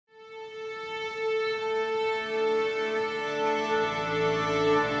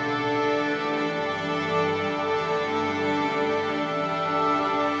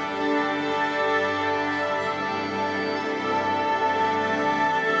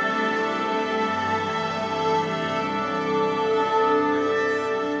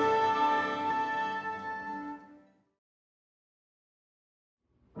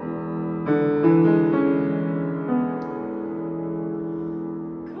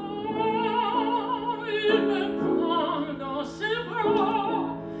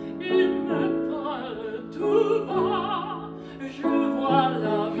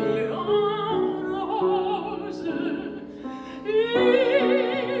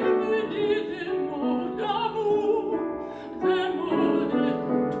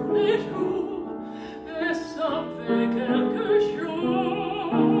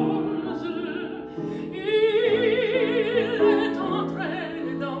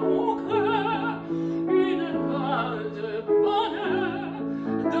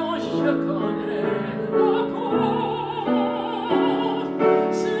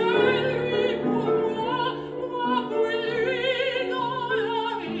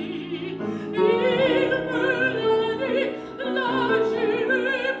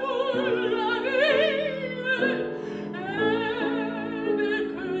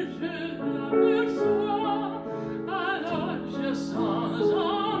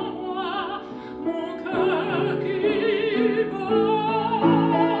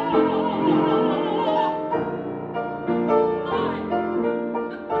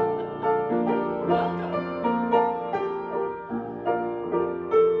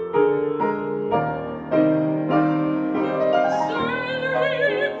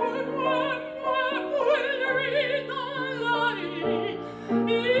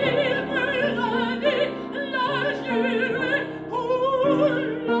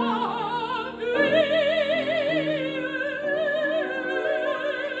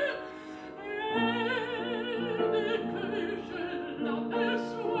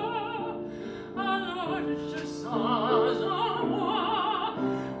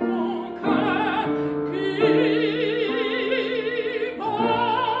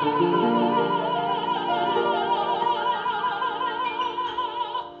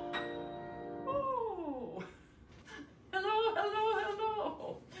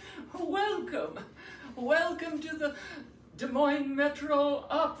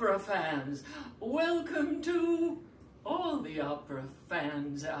Opera fans, welcome to all the opera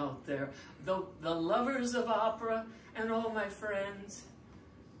fans out there, the lovers of opera and all my friends.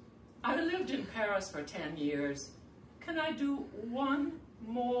 I lived in Paris for 10 years. Can I do one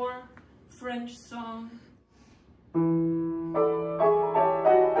more French song?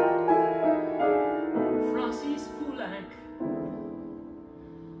 Francis Poulenc.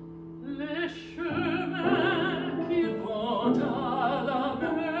 Les chemins qui vont à la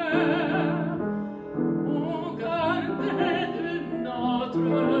mer ont gardé de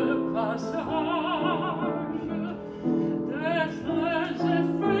notre passage des fleurs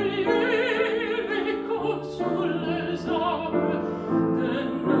effeuillées, l'écho sous les arbres de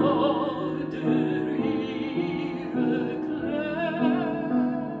nos deux rives claires.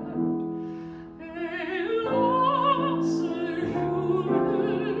 Et là se joue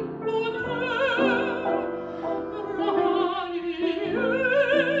le bonheur,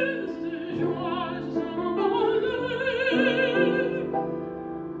 radieuse de joie envolée.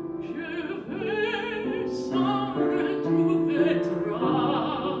 Je vais sans retrouver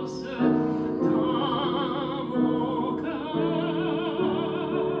trace dans mon cœur.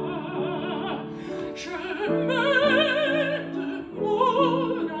 Chemin de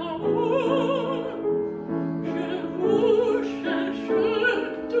mon amour, je vous cherche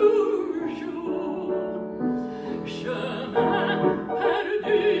toujours. Chemin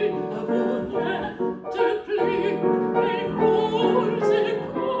perdu, vous n'êtes plus, les beaux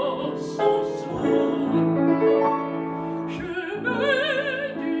échos sont sourds.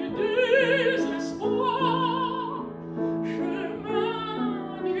 Chemin du désespoir,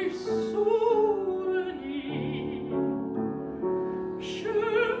 chemin du souvenir,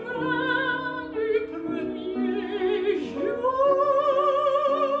 chemin du premier jour,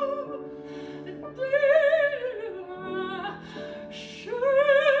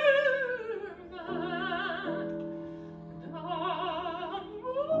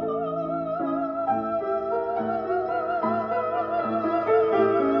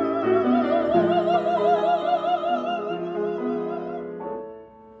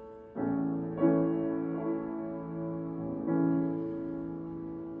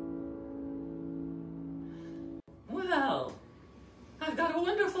 Well, I've got a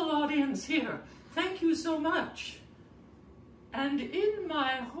wonderful audience here. Thank you so much. And in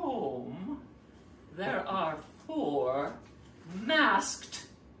my home, there are 4 masked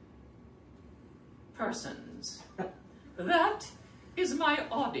persons. That is my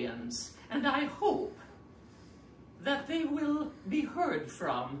audience, and I hope that they will be heard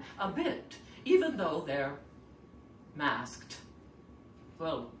from a bit, even though they're masked.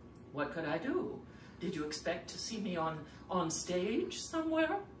 Well, what could I do? Did you expect to see me on stage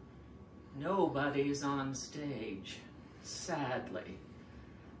somewhere? Nobody's on stage, sadly.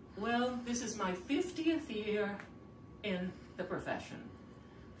 Well, this is my 50th year in the profession.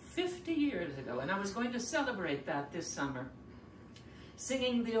 50 years ago, and I was going to celebrate that this summer,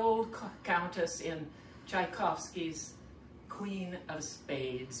 singing the old countess in Tchaikovsky's Queen of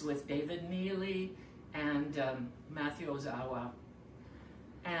Spades with David Neely and Matthew Ozawa,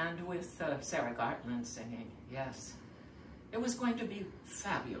 and with Sarah Gartland singing, yes. It was going to be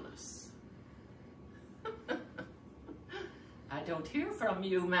fabulous. I don't hear from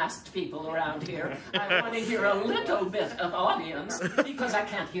you masked people around here. I want to hear a little bit of audience because I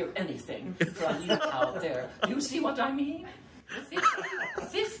can't hear anything from you out there. Do you see what I mean?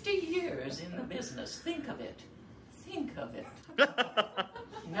 50 years in the business. Think of it. Think of it.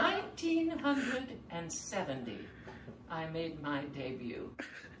 1970, I made my debut.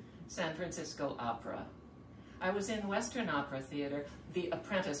 San Francisco Opera. I was in Western Opera Theater, the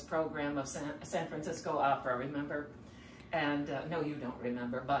apprentice program of San Francisco Opera, remember? And no, you don't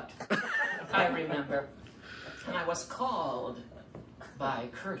remember, but I remember. And I was called by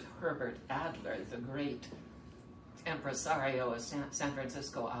Kurt Herbert Adler, the great impresario of San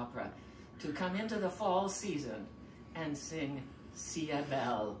Francisco Opera, to come into the fall season and sing Sia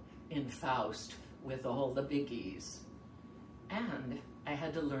Belle in Faust with all the biggies. And I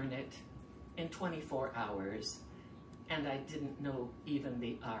had to learn it in 24 hours. and I didn't know even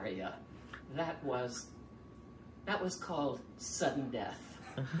the aria. That was called sudden death.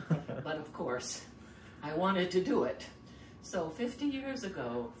 But of course, I wanted to do it. So 50 years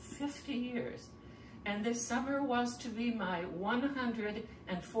ago, 50 years, and this summer was to be my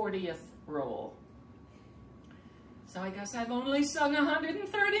 140th role. So I guess I've only sung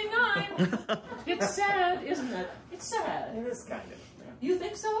 139. It's sad, isn't it? It's sad. It is kind of. Yeah. You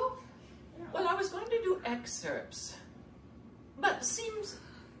think so? Yeah. Well, I was going to do excerpts, but it seems,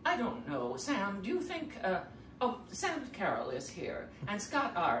 I don't know. Sam, do you think, oh, Sam Carroll is here, and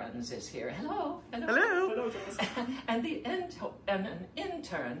Scott Ahrens is here. Hello. Hello. Hello. Hello, Joyce. And an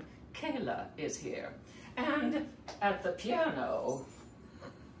intern, Kayla, is here. And at the piano,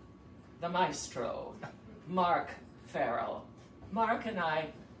 the maestro, Mark Farrell. Mark and I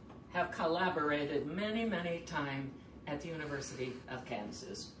have collaborated many, many times at the University of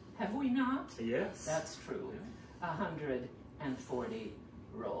Kansas. Have we not? Yes. That's true. 140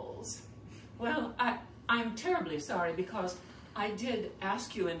 roles. Well, I'm terribly sorry because I did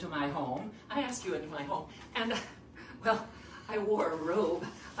ask you into my home. I asked you into my home, and, well, I wore a robe.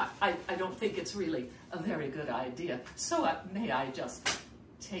 I don't think it's really a very good idea. So may I just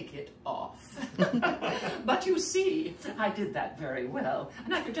take it off? But you see, I did that very well.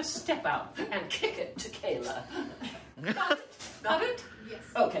 And I could just step out and kick it to Kayla. Got it? Got it? Yes.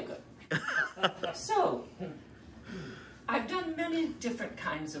 Okay, good. So, I've done many different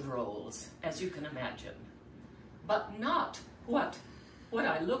kinds of roles, as you can imagine. But not what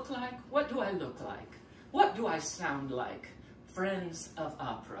I look like. What do I look like? What do I sound like? Friends of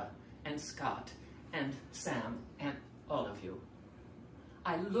opera, and Scott, and Sam, and all of you.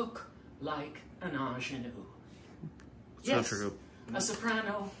 I look like an ingenue. So Yes, true. a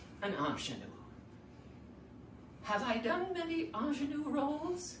soprano, an ingenue. Have I done many ingenue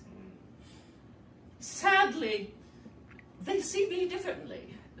roles? Sadly, they see me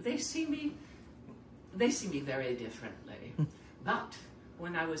differently. They see me very differently. But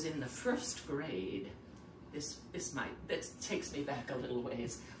when I was in the first grade, this takes me back a little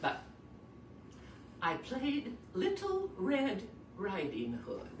ways, but I played Little Red Riding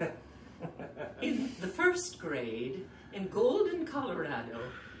Hood in the first grade in Golden, Colorado,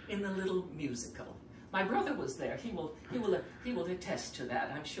 in the little musical. My brother was there. He will attest to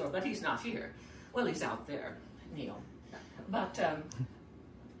that, I'm sure, but he's not here. Well, he's out there, Neil. But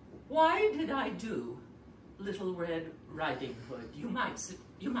why did I do Little Red Riding Hood? You might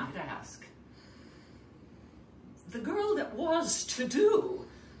ask. The girl that was to do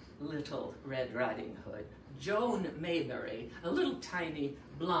Little Red Riding Hood, Joan Maybury, a little tiny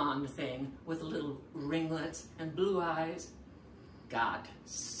blonde thing with little ringlets and blue eyes, got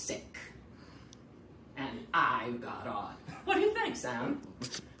sick. And I got on. What do you think, Sam?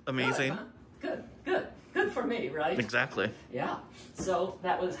 Amazing. Good, huh? Good for me, right? Exactly. Yeah. So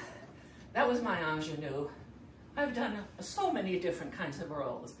that was my ingenue. I've done so many different kinds of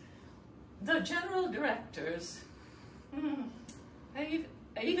roles. The general directors, I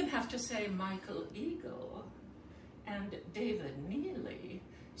even have to say Michael Eagle and David Neely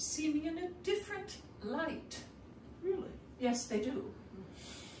see me in a different light. Really? Yes, they do.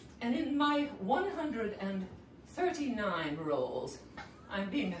 And in my 139 roles, I'm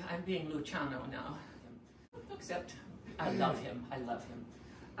being Luciano now. Except I love him.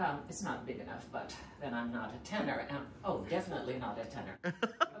 It's not big enough, but then I'm not a tenor. And, oh, definitely not a tenor.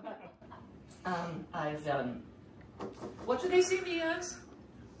 But what do they see me as?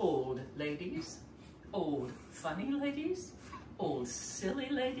 Old ladies, old funny ladies, old silly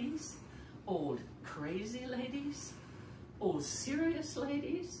ladies, old crazy ladies, old serious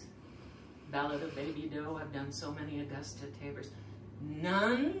ladies. Ballad of Baby Doe, I've done so many Augusta Tabors.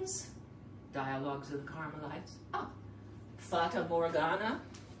 Nuns, Dialogues of the Carmelites. Fata Morgana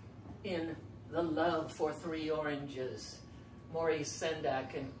in The Love for Three Oranges. Maurice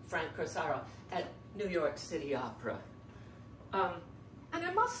Sendak and Frank Corsaro at New York City Opera. And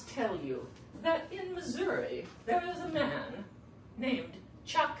I must tell you that in Missouri, there is a man named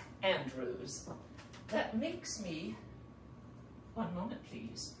Chuck Andrews that makes me, one moment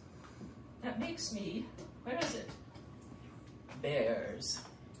please, that makes me, where is it? Bears.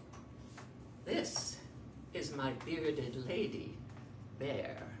 This is my bearded lady,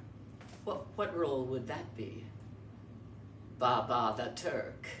 Bear. What role would that be? Baba the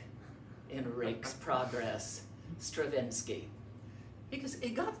Turk in Rake's Progress, Stravinsky. Because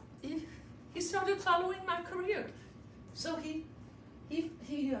he started following my career. So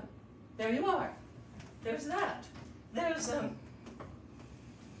there you are. There's that. There's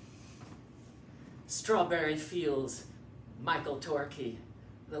Strawberry Fields, Michael Torkey,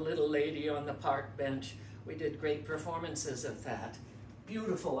 the little lady on the park bench, We did great performances of that.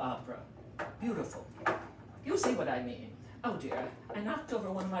 Beautiful opera. Beautiful. You see what I mean. Oh dear, I knocked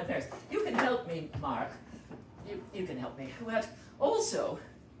over one of my bears. You can help me, Mark. You can help me. But also,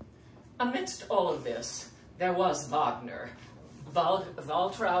 amidst all of this, there was Wagner.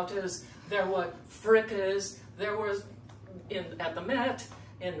 Waltrautes, there were Frickes, there was at the Met,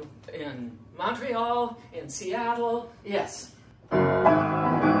 in Montreal, in Seattle, yes.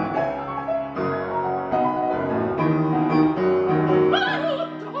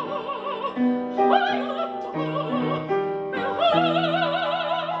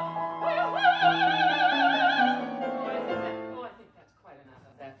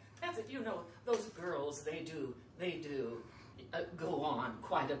 They do go on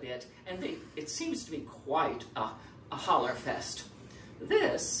quite a bit, and it seems to be quite a hollerfest.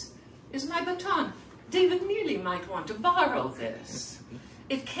 This is my baton. David Neely might want to borrow this.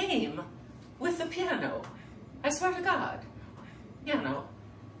 It came with the piano. I swear to God. Piano.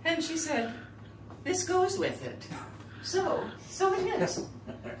 And she said, this goes with it. So it is.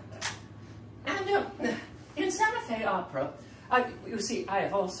 And in Santa Fe Opera, you see, I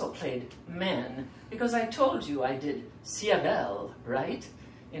have also played men, because I told you I did Ciabel, right?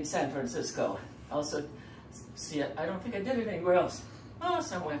 In San Francisco. Also, I don't think I did it anywhere else. Oh,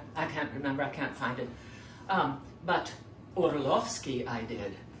 somewhere. I can't remember, I can't find it. But Orlovsky I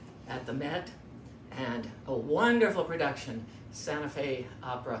did at the Met, and a wonderful production, Santa Fe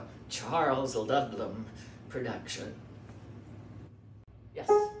Opera, Charles Ludlam production. Yes.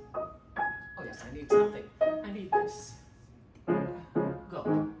 Oh yes, I need something. I need this.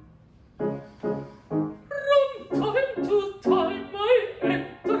 Go. From time to time I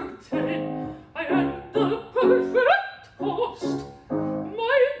entertain. I am the perfect host.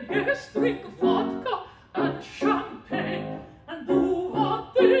 My guests drink vodka and champagne and do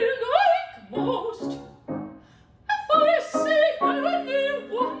what they like most. If I see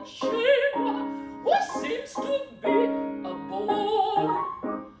anyone shame who seems to be a bore,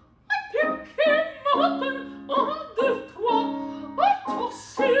 I pick him up and on the toit I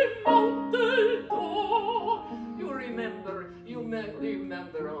toss him out the door. You remember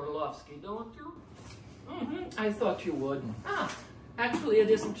Orlovsky, don't you? I thought you would. Actually it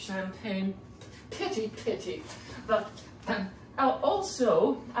isn't champagne. Pity. But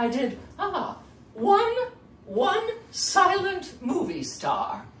also I did one silent movie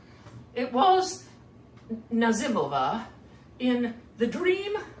star. It was Nazimova in The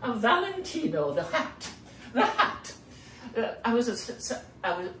Dream of Valentino, The Hat. I was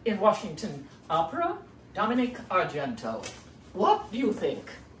in Washington Opera, Dominic Argento. What do you think?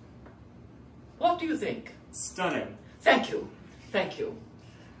 What do you think? Stunning. Thank you.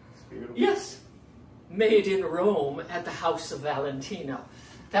 It's beautiful. Yes. Made in Rome at the house of Valentino.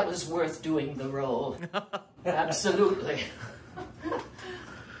 That was worth doing the role. Absolutely.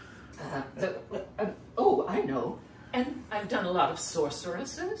 Oh, I know. And I've done a lot of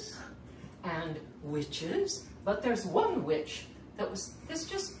sorceresses and witches, but there's one witch that's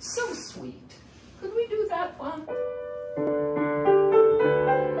just so sweet. Could we do that one?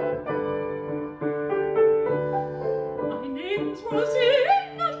 My name's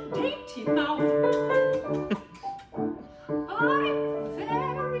Rosina Dainty Mouth. I'm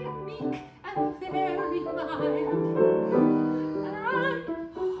very meek and very mild, and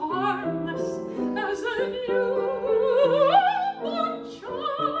harmless as a newborn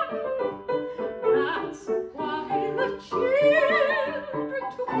child. That's why the children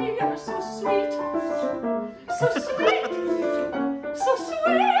to me are so sweet, so sweet, so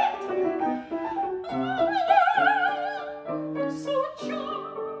sweet, so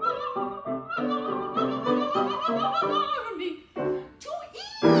charming to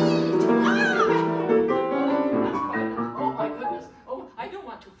eat. Oh my goodness. Oh, I don't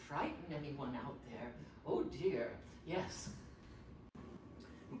want to frighten anyone out there. Oh dear. Yes.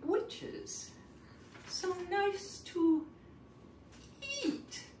 Witches. So nice to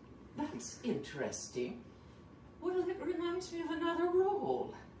eat. That's interesting. Well, it reminds me of another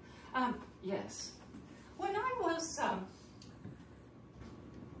role. Yes. When I was,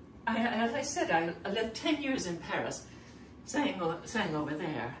 as I said, I lived 10 years in Paris, sang over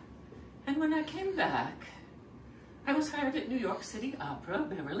there. And when I came back, I was hired at New York City Opera,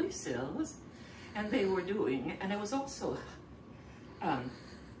 Beverly Hills, and they were doing, and I was also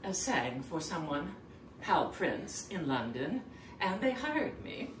sang for someone, Hal Prince, in London, and they hired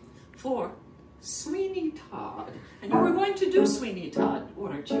me for Sweeney Todd. And you were going to do Sweeney Todd,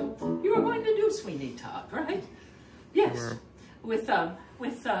 weren't you? You were going to do Sweeney Todd, right? Yes, Sure. with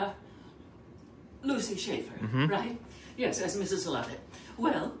Lucy Schaefer, right? Yes, as Mrs. Lovett.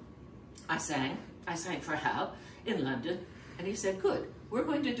 Well, I sang I sang for Hal in London, and he said, good, we're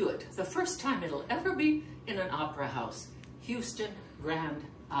going to do it. The first time it'll ever be in an opera house, Houston Grand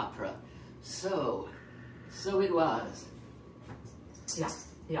Opera. So it was. Yeah.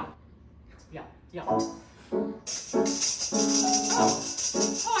 Oh,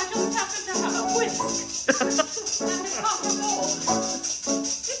 I just happened to have a whisk and a copper bowl. It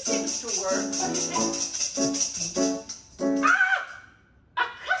seems to work. What do you think? Ah! A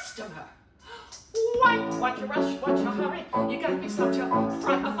customer! Why? What you rush? What you hurry? You got me such a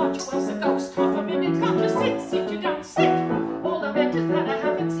fright. I thought you was a ghost. Half a minute got you sick. Sit you down sick. All of it is that I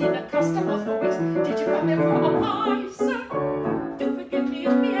haven't seen a customer for weeks. Did you come here for a pie, sir? Do forgive me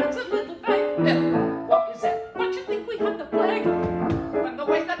if the answer's a little vague. What is that? Don't you think we had the plague? When the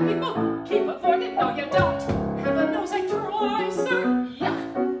way that people keep avoiding, no you don't. Heaven knows I try, sir.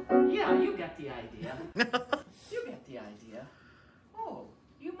 Yeah, you get the idea. You get the idea. Oh,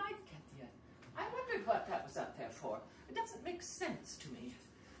 you might get the idea. I wondered what that was up there for. It doesn't make sense to me.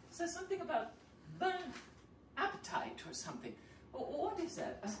 It says something about burn appetite or something. What is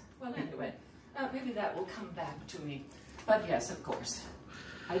that? Well, anyway, maybe that will come back to me. But yes, of course,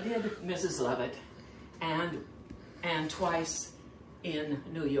 I did Mrs. Lovett and twice in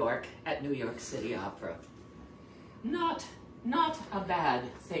New York at New York City Opera. Not a bad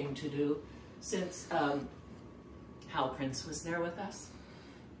thing to do, since Hal Prince was there with us,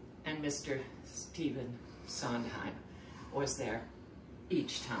 and Mr. Stephen Sondheim was there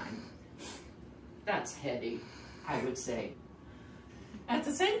each time. That's heady, I would say. At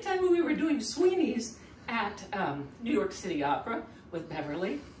the same time we were doing Sweeney's at New York City Opera with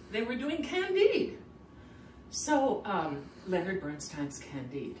Beverly, they were doing Candide. So, Leonard Bernstein's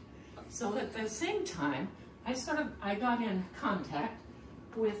Candide. So at the same time, I got in contact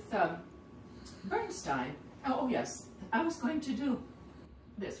with Bernstein. Oh yes, I was going to do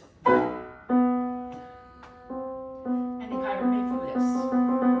this one. And he hired me for this.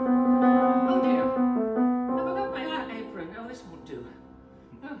 Oh dear, I forgot my apron. No, this won't do.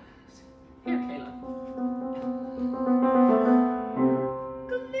 Oh, here, Kayla.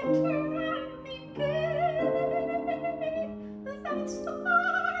 Glitter and decay, that's the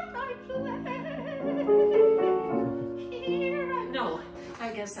part I play. Here no,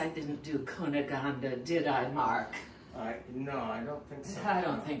 I guess I didn't do Cunegonde, did I, Mark? No, I don't think so. I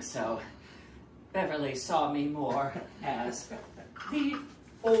don't think so. Beverly saw me more as the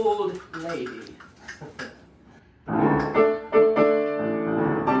old lady.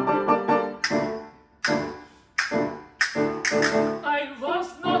 I was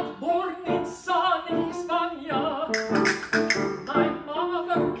not born in sunny Hispania. My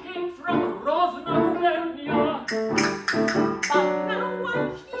mother came from Rosna, Gubernía. But now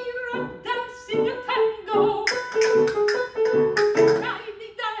I'm here, I'm dancing a tango.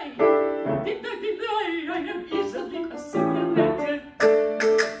 I am easily assimilated.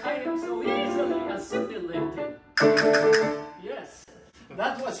 I am so easily assimilated. Yes,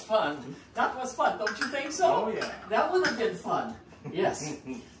 that was fun. That was fun, don't you think so? Oh yeah. That would have been fun. Yes.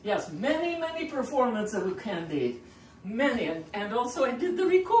 Yes, many performances of Candide. Many, and also I did the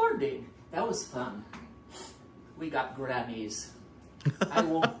recording. That was fun. We got Grammys. I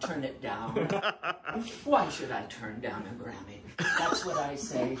won't turn it down. Why should I turn down a Grammy? That's what I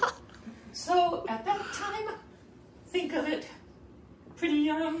say. So at that time, think of it, pretty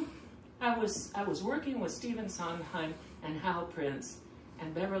young. I was working with Stephen Sondheim and Hal Prince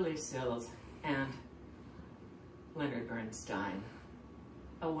and Beverly Sills and Leonard Bernstein.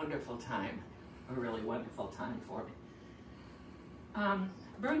 A wonderful time, a really wonderful time for me.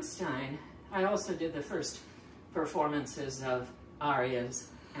 Bernstein, I also did the first performances of arias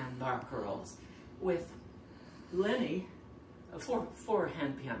and barcarolles with Lenny, a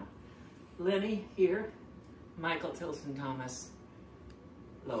four-hand piano. Lenny here, Michael Tilson Thomas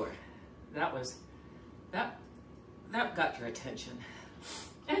lower. That got your attention.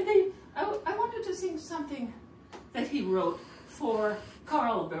 And I wanted to sing something that he wrote for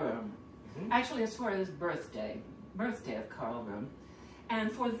Karl Böhm. Actually, it's for his birthday of Karl Böhm.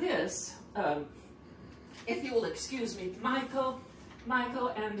 And for this, if you will excuse me, Michael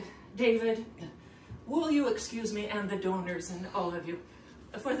and David, will you excuse me, and the donors and all of you,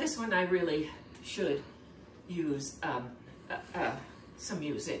 for this one I really should use some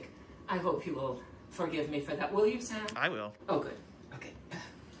music. I hope you will forgive me for that. Will you, Sam? I will. Oh, good. Okay.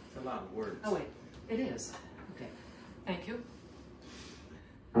 It's a lot of words. Oh, wait. It is. Okay. Thank you.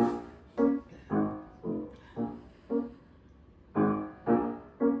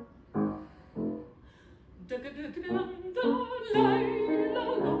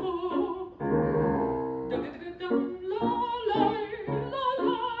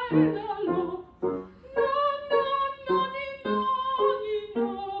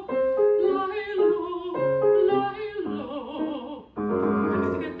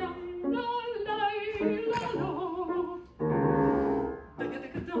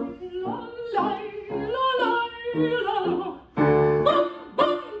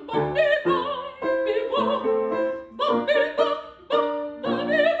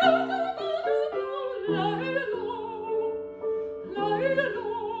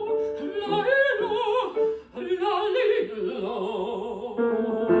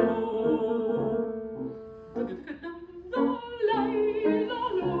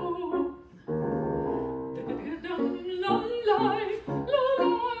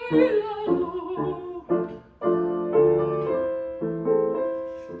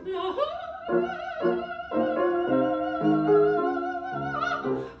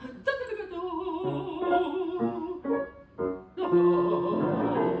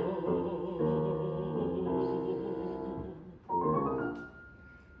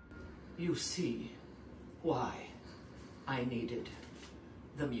 you see why I needed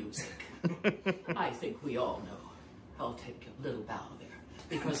the music. I think we all know. I'll take a little bow there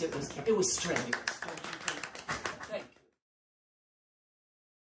because it was strenuous. Don't you think? Thank you.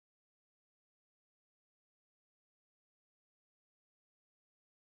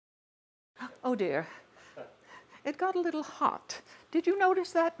 Oh dear, it got a little hot. Did you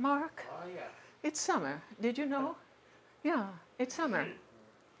notice that, Mark? Oh, yeah. It's summer. Did you know? Yeah, it's summer.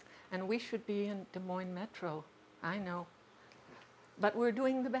 And we should be in Des Moines Metro. I know. But we're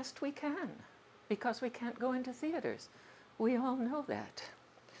doing the best we can because we can't go into theaters. We all know that.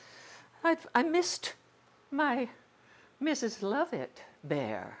 I missed my Mrs. Lovett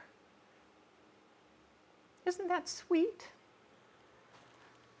bear. Isn't that sweet?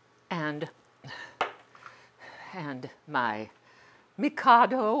 And my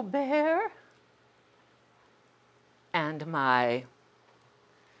Mikado bear, and my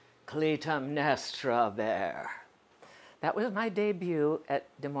Clytemnestra bear. That was my debut at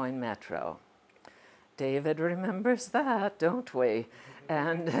Des Moines Metro. David remembers that, don't we?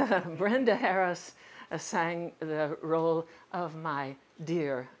 And Brenda Harris sang the role of my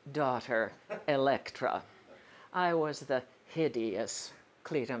dear daughter, Electra. I was the hideous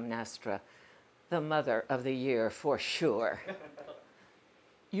Clytemnestra, the mother of the year for sure.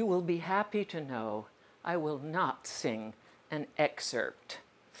 You will be happy to know I will not sing an excerpt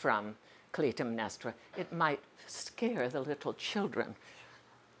from Clytemnestra. It might scare the little children.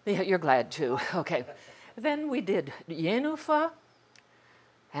 Yeah, you're glad too. Okay. Then we did Yenufah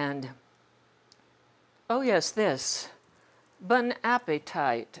and, oh yes, this, Bon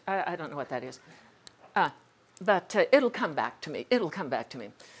Appetit. I don't know what that is. But it'll come back to me. It'll come back to me.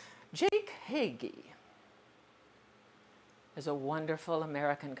 Jake Hagee is a wonderful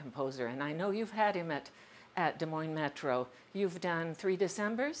American composer, and I know you've had him at Des Moines Metro. You've done 3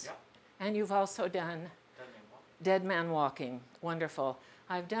 Decembers, Yeah. and you've also done Dead Man Walking. Wonderful.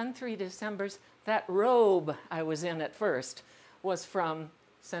 I've done 3 Decembers. That robe I was in at first was from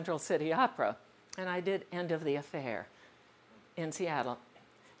Central City Opera, and I did End of the Affair in Seattle.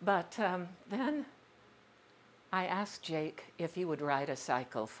 But then I asked Jake if he would write a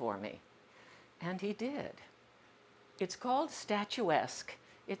cycle for me, and he did. It's called Statuesque.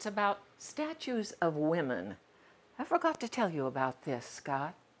 It's about statues of women. I forgot to tell you about this,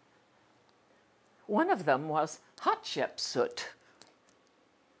 Scott. One of them was Hatshepsut,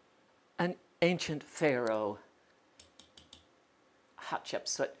 an ancient pharaoh.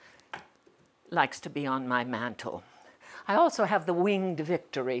 Hatshepsut likes to be on my mantle. I also have the Winged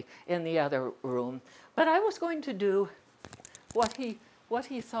Victory in the other room. But I was going to do what he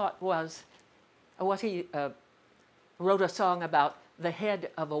thought was, what he wrote a song about, The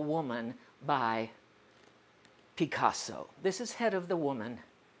Head of a Woman by Picasso. This is Head of the Woman,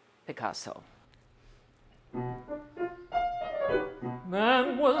 Picasso.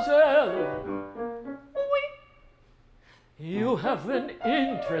 Mademoiselle, oui, you have an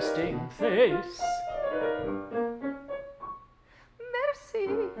interesting face. Merci.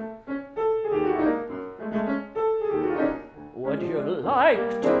 Would you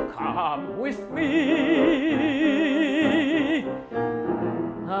like to come with me?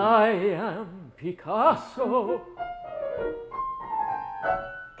 I am Picasso.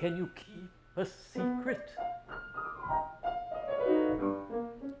 Can you keep a secret?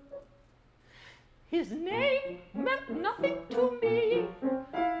 His name meant nothing to me,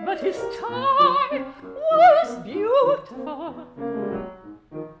 but his tie was beautiful.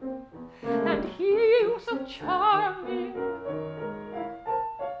 And he was so charming.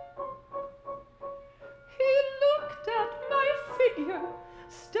 He looked at my figure,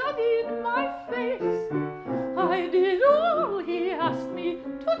 studied my face. I did all he asked me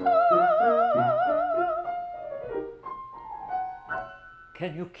to do.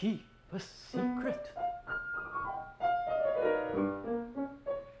 Can you keep a secret?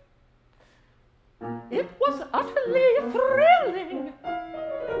 It was utterly thrilling,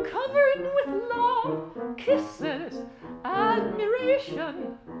 covered with love, kisses,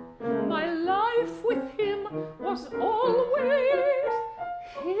 admiration. My life with him was always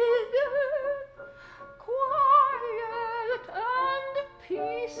hidden, quiet and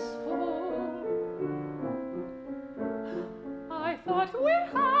peaceful. I thought we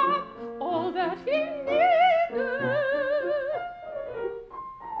had all that he needed.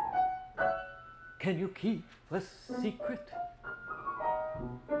 Can you keep a secret?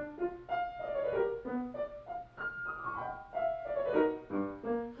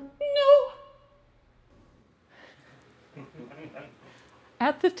 No.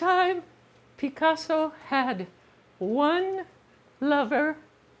 At the time, Picasso had one lover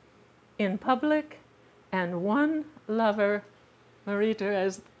in public, and one lover, Marita,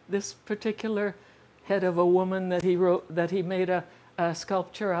 as this particular head of a woman that he made a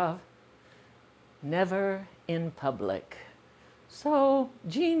sculpture of, never in public. So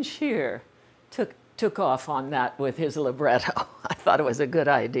Gene Shear took off on that with his libretto. I thought it was a good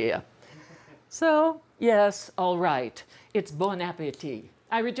idea. So, yes, all right. It's Bon Appetit.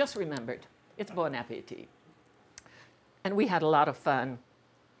 I just remembered. It's Bon Appetit. And we had a lot of fun.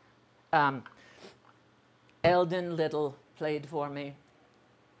 Eldon Little played for me,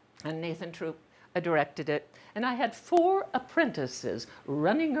 and Nathan Troop directed it. And I had 4 apprentices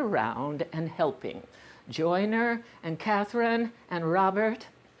running around and helping. Joyner and Catherine and Robert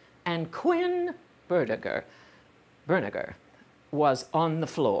and Quinn Berniger was on the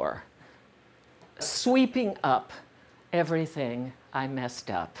floor, sweeping up everything I messed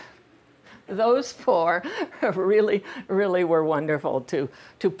up. Those 4 really, really were wonderful to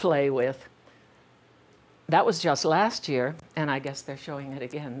play with. That was just last year, and I guess they're showing it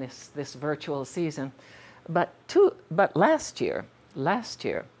again this virtual season. But last year,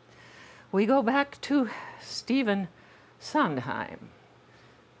 we go back to Stephen Sondheim.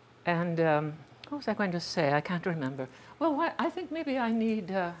 And what was I going to say? I can't remember. Well, I think maybe I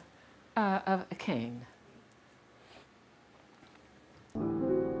need a cane.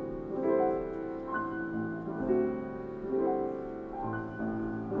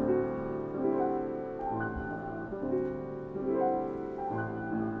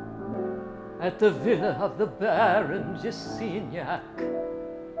 At the villa of the Baron Gissignac,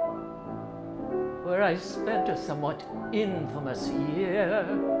 where I spent a somewhat infamous year.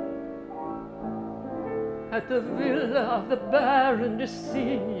 At the villa of the Baron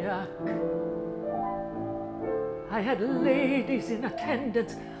Gissignac, I had ladies in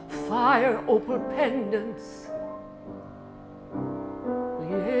attendance, fire opal pendants,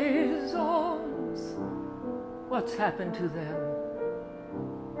 liaisons. What's happened to them?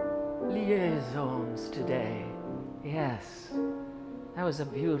 Liaisons today. Yes, that was a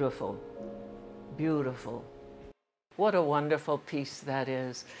beautiful, beautiful. What a wonderful piece that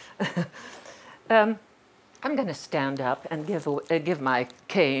is. I'm going to stand up and give my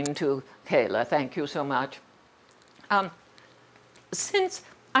cane to Kayla. Thank you so much. Since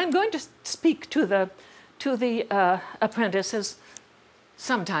I'm going to speak to the apprentices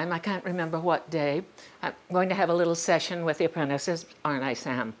sometime, I can't remember what day, I'm going to have a little session with the apprentices, aren't I,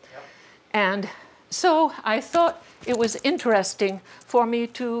 Sam? Yep. And so I thought it was interesting for me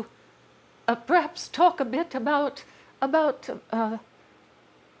to perhaps talk a bit about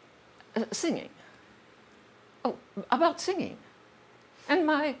singing. Oh, about singing, and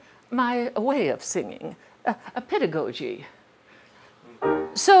my way of singing, a pedagogy.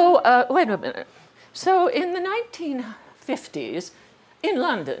 So wait a minute. So in the 1950s, in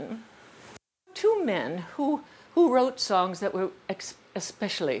London, 2 men who wrote songs that were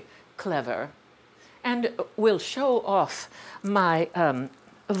especially clever, and will show off my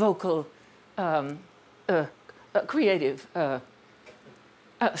vocal creative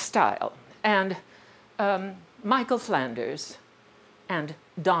style. And Michael Flanders and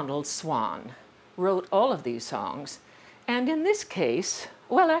Donald Swan wrote all of these songs. And in this case,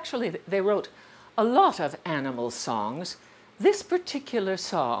 well, actually, they wrote a lot of animal songs. This particular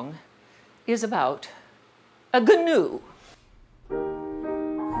song is about a gnu.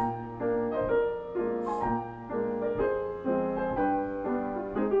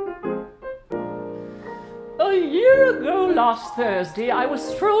 A year ago last Thursday, I was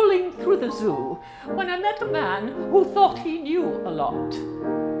strolling through the zoo when I met a man who thought he knew a lot.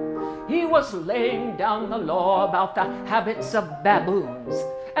 He was laying down the law about the habits of baboons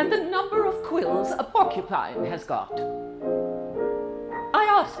and the number of quills a porcupine has got. I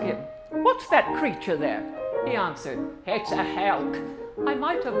asked him, "What's that creature there?" He answered, "It's a helk." I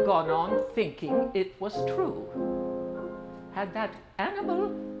might have gone on thinking it was true, had that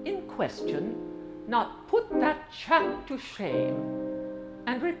animal in question not put that chap to shame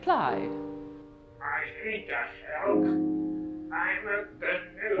and replied, "I ain't a helk, I'm a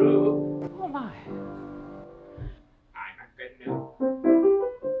gnu." Oh my. I'm a gnu.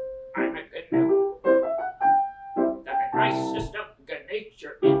 I'm a gnu. The nicest of good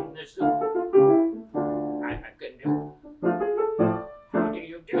nature in the zoo. I'm a gnu. How do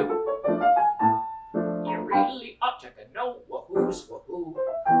you do? You really ought to know who's who.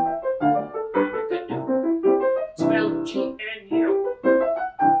 I'm a gnu. Spell G-N-U.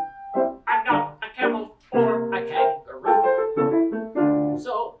 I'm not a camel or a kangaroo.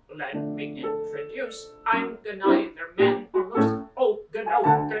 So let me introduce. I'm neither man or moose. Oh, gnu, gnu,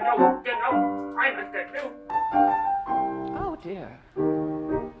 gnu. I'm a gnu. Oh dear.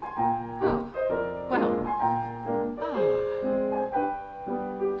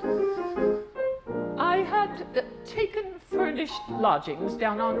 furnished lodgings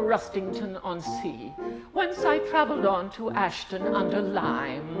down on Rustington-on-Sea, whence I travelled on to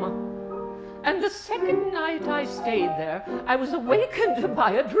Ashton-under-Lyme. And the second night I stayed there, I was awakened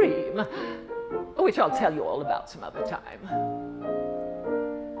by a dream, which I'll tell you all about some other time.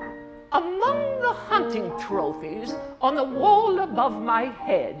 Among the hunting trophies on the wall above my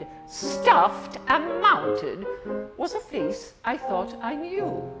head, stuffed and mounted, was a face I thought I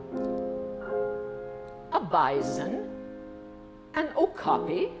knew. A bison, an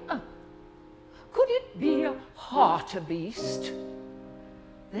okapi. Could it be a hartebeest?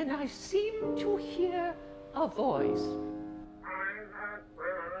 Then I seemed to hear a voice.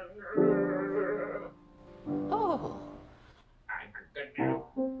 Oh. I'm a canoe.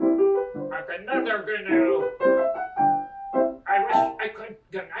 Another canoe. I wish I could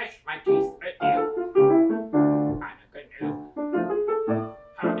gnash my teeth at you. I'm a canoe.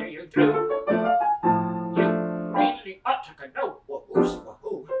 How do you do? You really ought to know. Wahoo's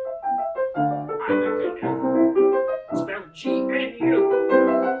wahoo. I'm a canoe. Spelled G-N-U.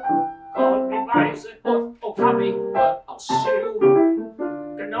 Call me bison or okapi, but I'll sue.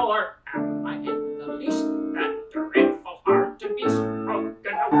 Canoer, am I in the least that dreadful hard to beast? Oh,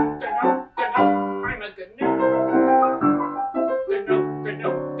 canoe, canoe, canoe, I'm a canoe. Canoe,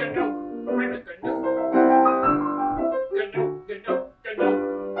 canoe, canoe, I'm a canoe. Canoe, canoe, canoe,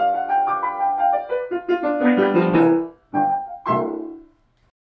 I'm a canoe.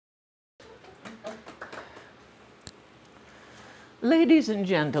 Ladies and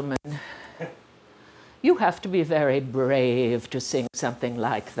gentlemen, you have to be very brave to sing something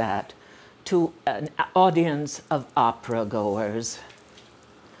like that to an audience of opera goers.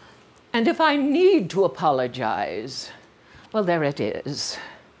 And if I need to apologize, well, there it is.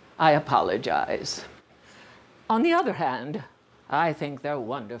 I apologize. On the other hand, I think they're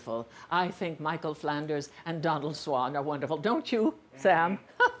wonderful. I think Michael Flanders and Donald Swan are wonderful. Don't you, Sam?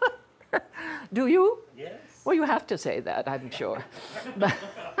 Do you? Yes. Well, you have to say that, I'm sure.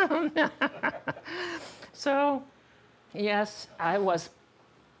 So, yes, I was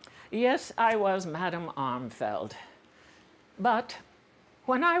Madame Armfeld. But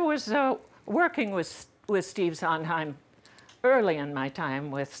when I was working with Steve Sondheim, early in my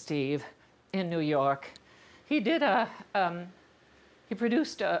time with Steve in New York, he did he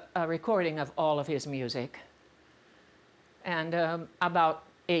produced a recording of all of his music. And about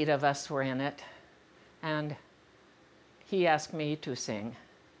 8 of us were in it. And he asked me to sing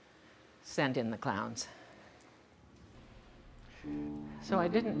Send in the Clowns. So I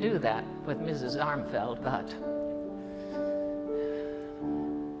didn't do that with Mrs. Armfeld, but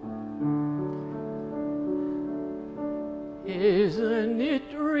isn't it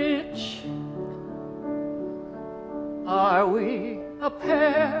rich? Are we a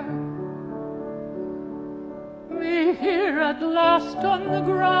pair? Me here at last on the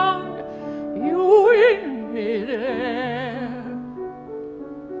ground, you in midair.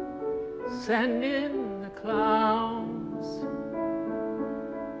 Send in the clowns.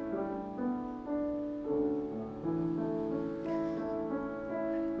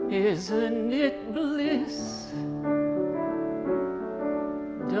 Isn't it bliss?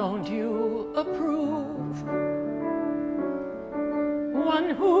 Don't you approve? One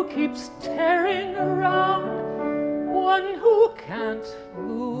who keeps tearing around, one who can't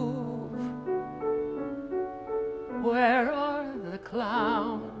move. Where are the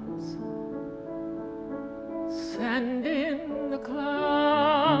clowns? Send in the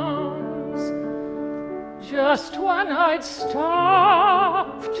clowns. Just when I'd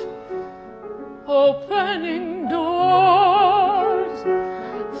stopped opening doors,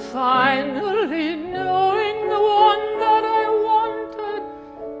 finally knowing the one that I wanted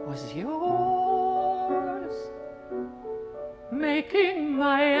was yours, making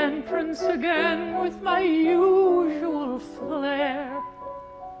my entrance again with my usual flair,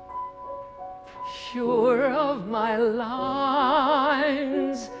 sure of my lines.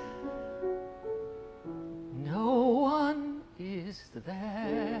 No one is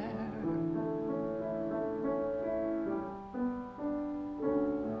there.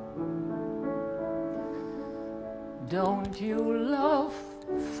 Don't you love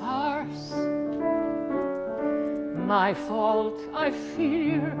farce? My fault, I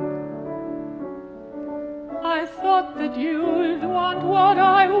fear. I thought that you'd want what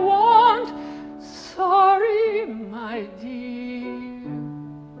I want. Sorry, my dear.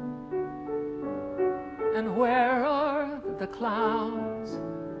 And where are the clowns?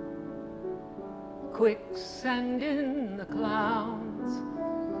 Quick, send in the clowns.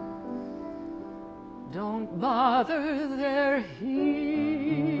 Don't bother, they're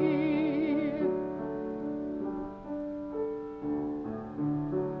here.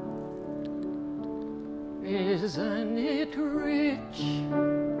 Isn't it rich?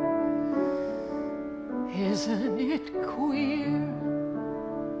 Isn't it queer?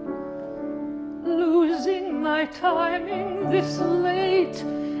 Losing my timing this late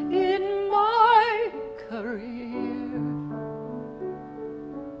in my career.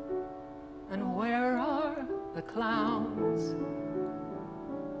 And where are the clowns?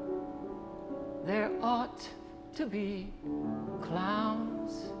 There ought to be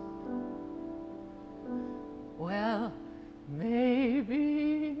clowns. Well,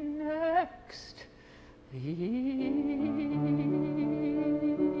 maybe next year.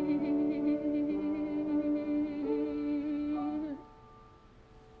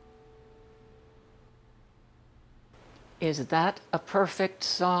 Is that a perfect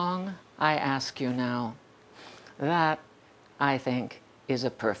song? I ask you now. That, I think, is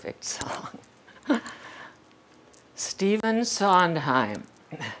a perfect song. Stephen Sondheim.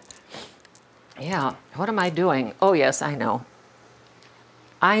 Yeah, what am I doing? Oh, yes, I know.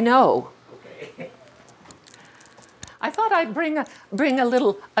 I know. Okay. I thought I'd bring an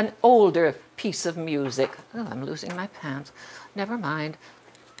older piece of music. Oh, I'm losing my pants. Never mind.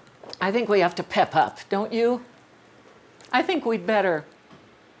 I think we have to pep up, don't you? I think we'd better.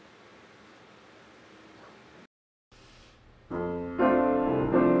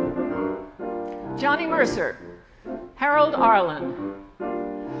 Johnny Mercer, Harold Arlen.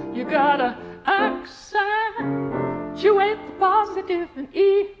 You gotta accentuate the positive and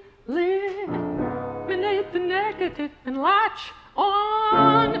eliminate the negative and latch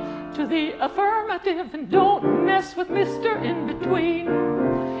on to the affirmative and don't mess with Mr. In Between.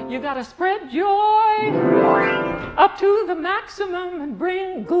 You gotta spread joy up to the maximum and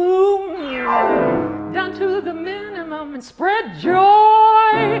bring gloom down to the minimum and spread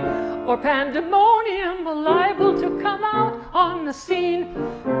joy or pandemonium liable to come out on the scene.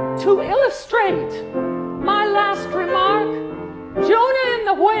 To illustrate my last remark, Jonah in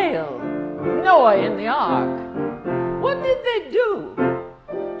the whale, Noah in the ark. What did they do?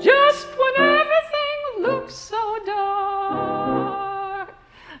 Just when everything looks so dark,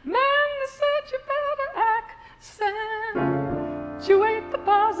 man, such a better accentuate the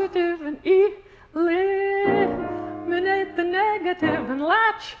positive and eliminate the negative and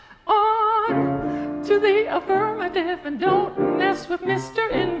latch on to the affirmative and don't mess with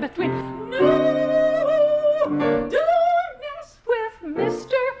Mr. In Between. No, don't mess with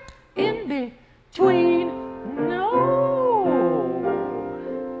Mr. In Between. No.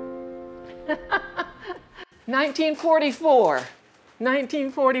 1944.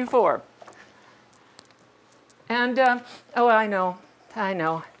 And, oh, I know.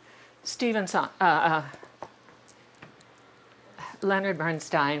 Stephen Leonard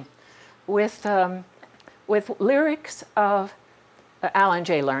Bernstein with lyrics of Alan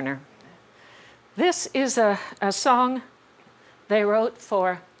J. Lerner. This is a song they wrote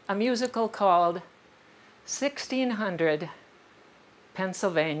for a musical called 1600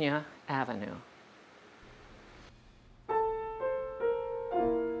 Pennsylvania Avenue.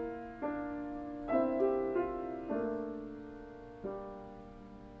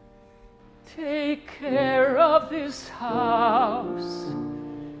 Take care of this house,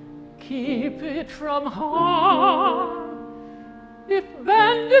 keep it from harm. If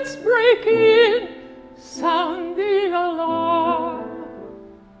bandits break in, sound the alarm.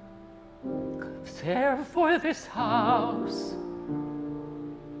 Care for this house,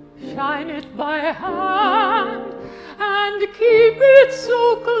 shine it by hand, and keep it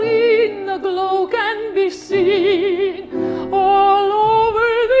so clean the glow can be seen all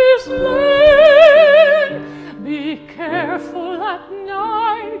over this land. Be careful at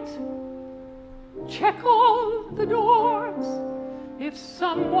night, check all the doors. If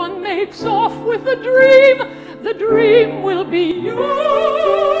someone makes off with a dream, the dream will be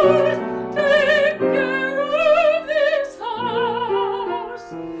yours. Take care of this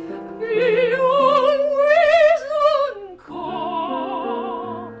house, be always on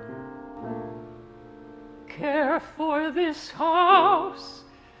call. Care for this house,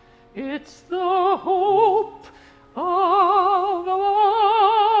 it's the hope of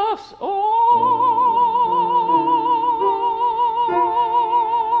us all.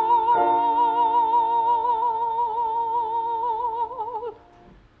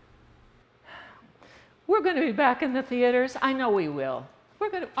 We're going to be back in the theaters. I know we will.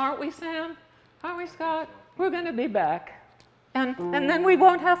 Aren't we, Sam? Aren't we, Scott? We're going to be back. And then we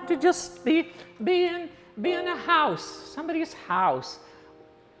won't have to just be in a house, somebody's house.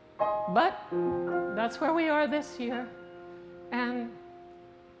 But that's where we are this year. And,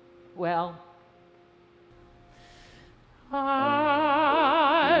 well,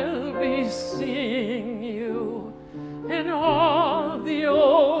 I'll be seeing you all the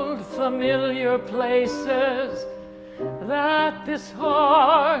old familiar places that this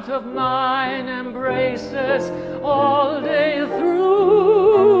heart of mine embraces all day through.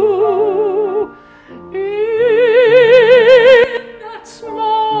 In that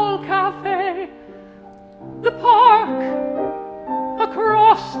small cafe, the park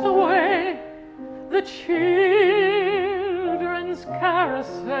across the way, the children's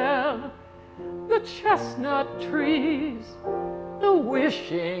carousel, the chestnut trees, the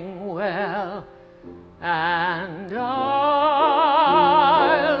wishing well, and I'll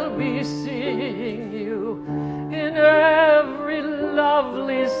be seeing you in every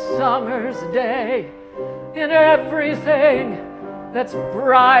lovely summer's day, in everything that's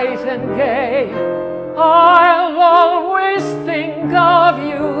bright and gay. I'll always think of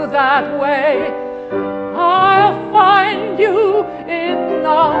you that way. I'll find you in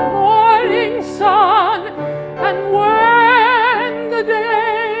the morning sun, and when the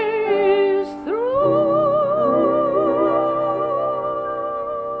day is through,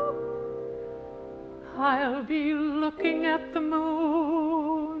 I'll be looking at the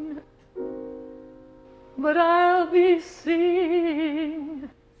moon, but I'll be seeing